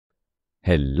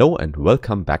Hello and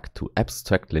welcome back to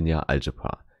Abstract Linear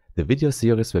Algebra, the video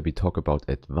series where we talk about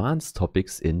advanced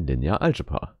topics in linear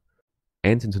algebra.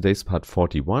 And in today's part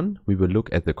 41, we will look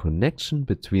at the connection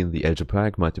between the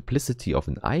algebraic multiplicity of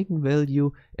an eigenvalue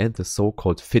and the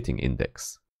so-called fitting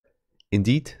index.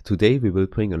 Indeed, today we will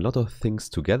bring a lot of things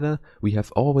together we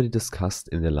have already discussed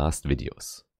in the last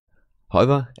videos.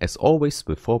 However, as always,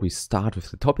 before we start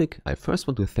with the topic, I first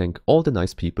want to thank all the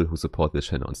nice people who support this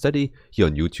channel on Steady, here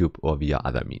on YouTube or via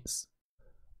other means.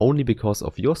 Only because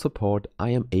of your support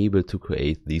I am able to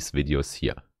create these videos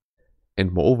here.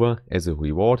 And moreover, as a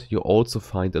reward, you also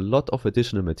find a lot of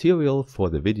additional material for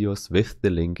the videos with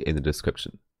the link in the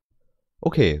description.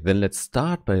 Okay, then let's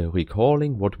start by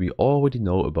recalling what we already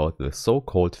know about the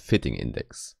so-called fitting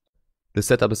index. The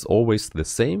setup is always the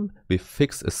same. We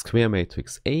fix a square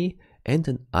matrix A and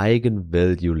an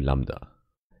eigenvalue lambda.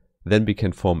 Then we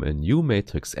can form a new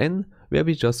matrix N where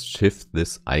we just shift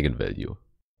this eigenvalue.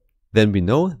 Then we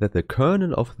know that the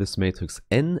kernel of this matrix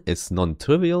N is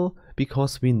non-trivial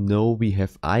because we know we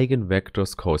have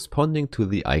eigenvectors corresponding to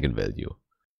the eigenvalue.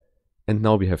 And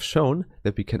now we have shown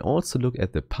that we can also look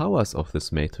at the powers of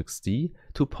this matrix D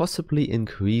to possibly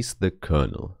increase the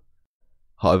kernel.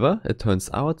 However, it turns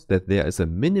out that there is a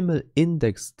minimal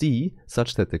index D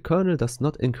such that the kernel does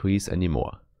not increase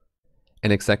anymore.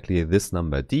 And exactly this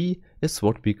number D is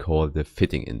what we call the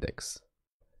fitting index.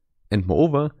 And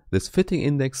moreover, this fitting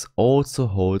index also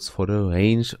holds for the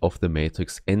range of the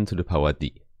matrix n to the power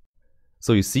D.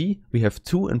 So you see, we have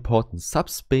two important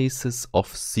subspaces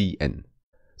of Cn.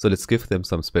 So let's give them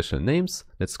some special names.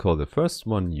 Let's call the first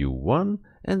one U1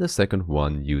 and the second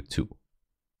one U2.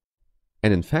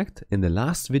 And in fact, in the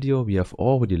last video we have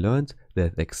already learned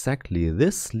that exactly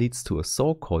this leads to a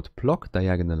so-called block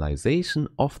diagonalization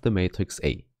of the matrix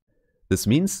A. This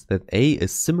means that A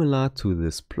is similar to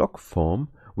this block form,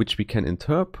 which we can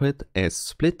interpret as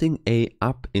splitting A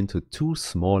up into two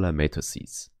smaller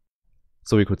matrices.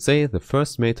 So we could say the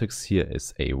first matrix here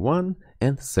is A1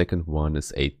 and the second one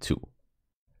is A2.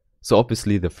 So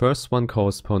obviously the first one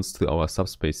corresponds to our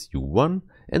subspace U1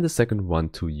 and the second one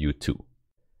to U2.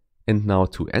 And now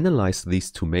to analyze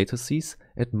these two matrices,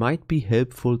 it might be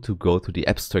helpful to go to the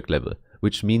abstract level,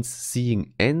 which means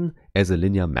seeing N as a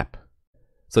linear map.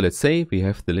 So let's say we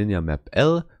have the linear map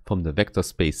L from the vector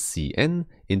space Cn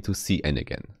into Cn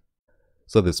again.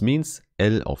 So this means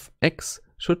L of x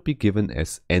should be given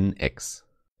as Nx.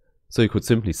 So you could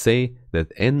simply say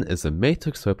that N is a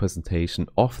matrix representation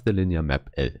of the linear map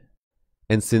L.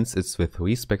 And since it's with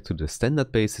respect to the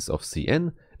standard basis of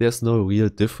Cn, there's no real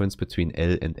difference between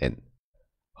L and N.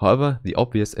 However, the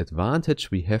obvious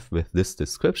advantage we have with this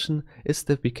description is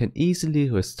that we can easily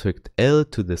restrict L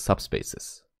to the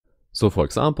subspaces. So for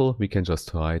example, we can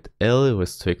just write L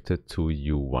restricted to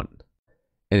U1.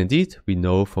 And indeed, we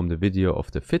know from the video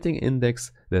of the fitting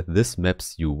index that this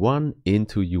maps U1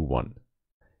 into U1.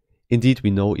 Indeed, we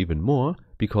know even more,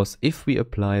 because if we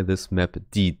apply this map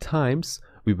D times,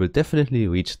 we will definitely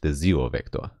reach the zero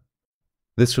vector.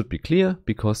 This should be clear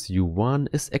because U1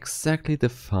 is exactly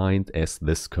defined as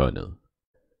this kernel.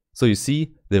 So you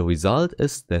see, the result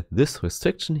is that this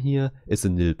restriction here is a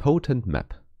nilpotent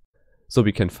map. So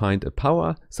we can find a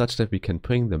power such that we can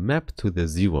bring the map to the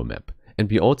zero map. And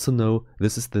we also know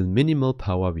this is the minimal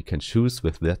power we can choose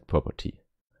with that property.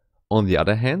 On the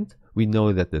other hand, we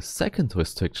know that the second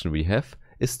restriction we have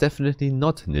is definitely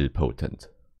not nilpotent.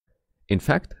 In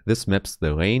fact, this maps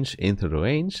the range into the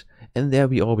range, and there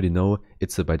we already know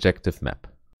it's a bijective map.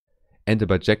 And a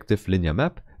bijective linear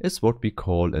map is what we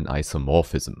call an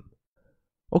isomorphism.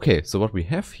 Okay, so what we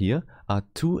have here are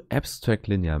two abstract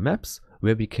linear maps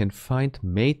where we can find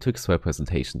matrix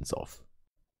representations of.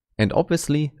 And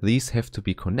obviously these have to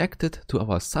be connected to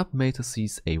our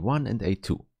submatrices A1 and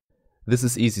A2. This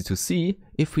is easy to see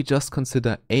if we just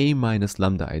consider A minus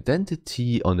lambda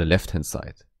identity on the left hand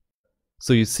side.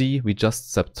 So you see, we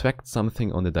just subtract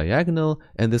something on the diagonal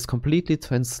and this completely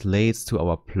translates to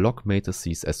our block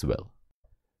matrices as well.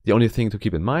 The only thing to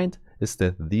keep in mind is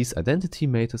that these identity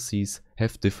matrices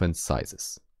have different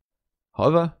sizes.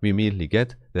 However, we immediately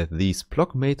get that these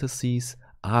block matrices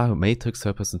are matrix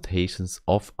representations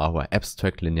of our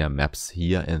abstract linear maps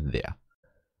here and there.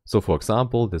 So for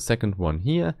example, the second one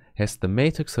here has the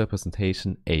matrix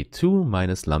representation A2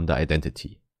 minus lambda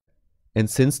identity. And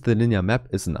since the linear map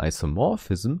is an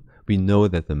isomorphism, we know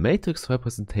that the matrix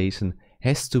representation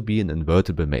has to be an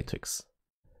invertible matrix.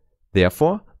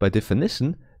 Therefore, by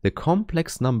definition, the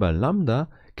complex number lambda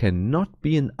cannot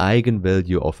be an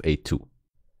eigenvalue of A2.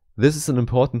 This is an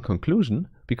important conclusion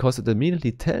because it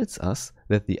immediately tells us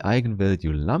that the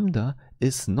eigenvalue lambda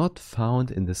is not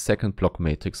found in the second block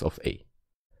matrix of A.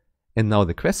 And now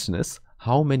the question is,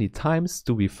 how many times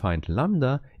do we find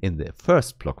lambda in the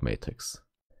first block matrix.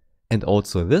 And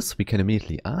also this we can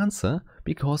immediately answer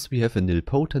because we have a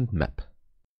nilpotent map.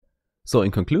 So in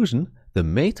conclusion, the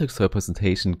matrix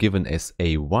representation given as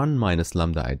A1 minus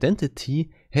lambda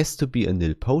identity has to be a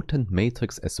nilpotent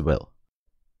matrix as well.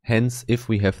 Hence, if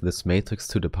we have this matrix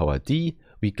to the power d,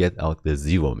 we get out the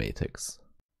zero matrix.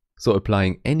 So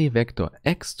applying any vector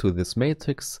x to this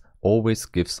matrix always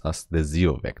gives us the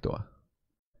zero vector.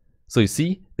 So you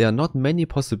see, there are not many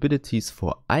possibilities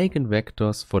for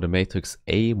eigenvectors for the matrix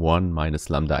A1 minus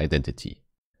lambda identity.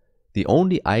 The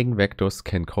only eigenvectors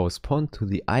can correspond to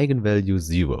the eigenvalue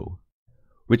 0,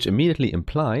 which immediately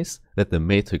implies that the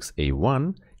matrix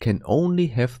A1 can only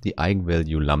have the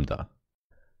eigenvalue lambda.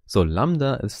 So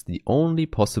lambda is the only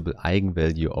possible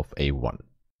eigenvalue of A1.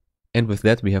 And with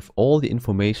that we have all the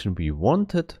information we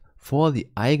wanted for the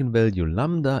eigenvalue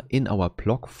lambda in our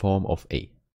block form of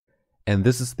A. And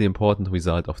this is the important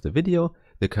result of the video.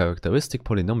 The characteristic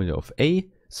polynomial of A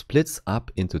splits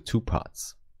up into two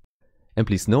parts. And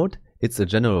please note, it's a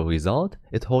general result.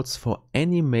 It holds for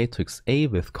any matrix A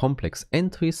with complex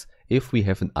entries if we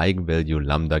have an eigenvalue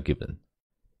lambda given.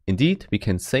 Indeed, we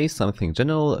can say something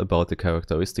general about the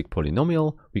characteristic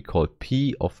polynomial we call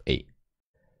P of A.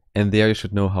 And there you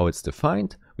should know how it's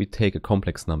defined. We take a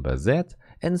complex number z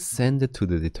and send it to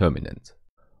the determinant.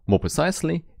 More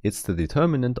precisely, it's the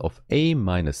determinant of A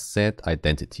minus Z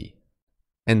identity.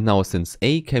 And now since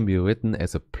A can be written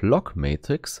as a block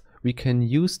matrix, we can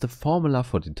use the formula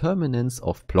for determinants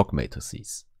of block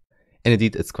matrices. And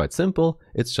indeed it's quite simple,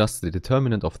 it's just the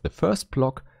determinant of the first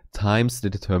block times the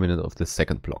determinant of the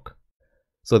second block.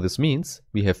 So this means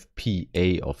we have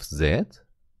PA of Z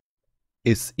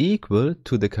is equal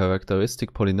to the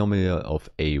characteristic polynomial of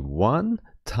A1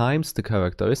 times the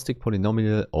characteristic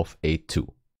polynomial of A2.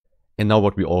 And now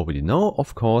what we already know,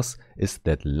 of course, is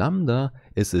that lambda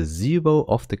is a zero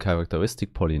of the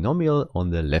characteristic polynomial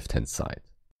on the left-hand side.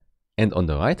 And on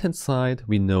the right-hand side,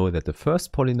 we know that the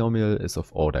first polynomial is of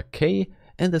order k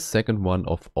and the second one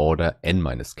of order n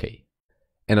minus k.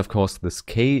 And of course, this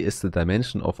k is the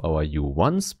dimension of our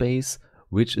U1 space,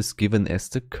 which is given as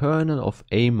the kernel of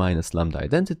A minus lambda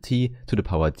identity to the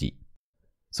power d.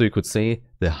 So you could say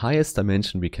the highest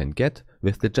dimension we can get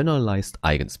with the generalized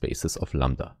eigenspaces of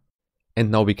lambda. And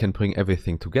now we can bring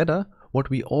everything together, what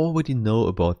we already know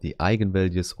about the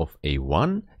eigenvalues of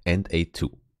A1 and A2.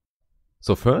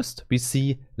 So first, we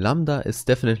see lambda is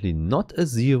definitely not a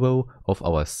zero of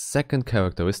our second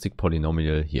characteristic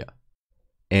polynomial here.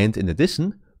 And in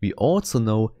addition, we also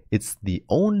know it's the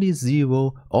only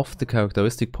zero of the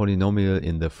characteristic polynomial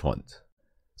in the front.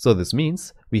 So this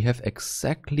means we have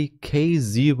exactly k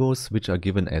zeros which are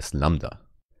given as lambda.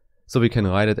 So we can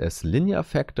write it as linear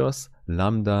factors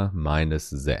lambda minus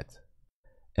z.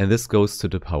 And this goes to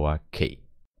the power k.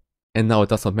 And now it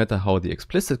does not matter how the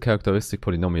explicit characteristic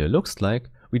polynomial looks like,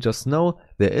 we just know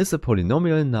there is a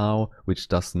polynomial now which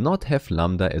does not have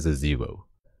lambda as a zero.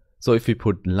 So if we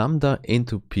put lambda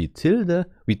into p tilde,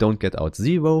 we don't get out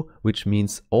 0, which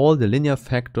means all the linear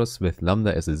factors with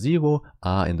lambda as a 0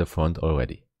 are in the front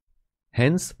already.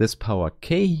 Hence, this power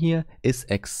k here is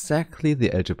exactly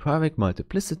the algebraic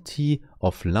multiplicity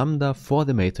of lambda for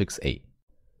the matrix A.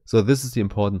 So this is the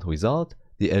important result.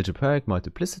 The algebraic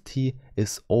multiplicity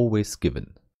is always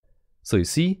given. So you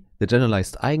see, the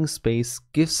generalized eigenspace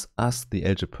gives us the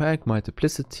algebraic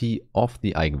multiplicity of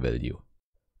the eigenvalue.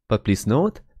 But please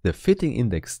note, the fitting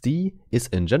index d is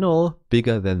in general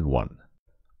bigger than 1.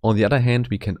 On the other hand,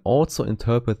 we can also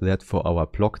interpret that for our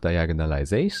block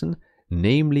diagonalization,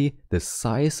 namely the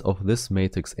size of this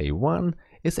matrix A1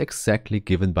 is exactly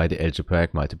given by the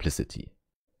algebraic multiplicity.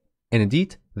 And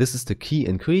indeed, this is the key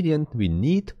ingredient we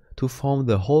need to form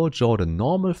the whole Jordan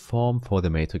normal form for the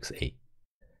matrix A.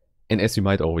 And as you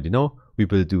might already know, we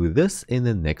will do this in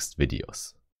the next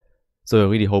videos. So I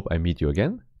really hope I meet you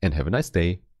again and have a nice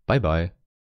day. Bye bye.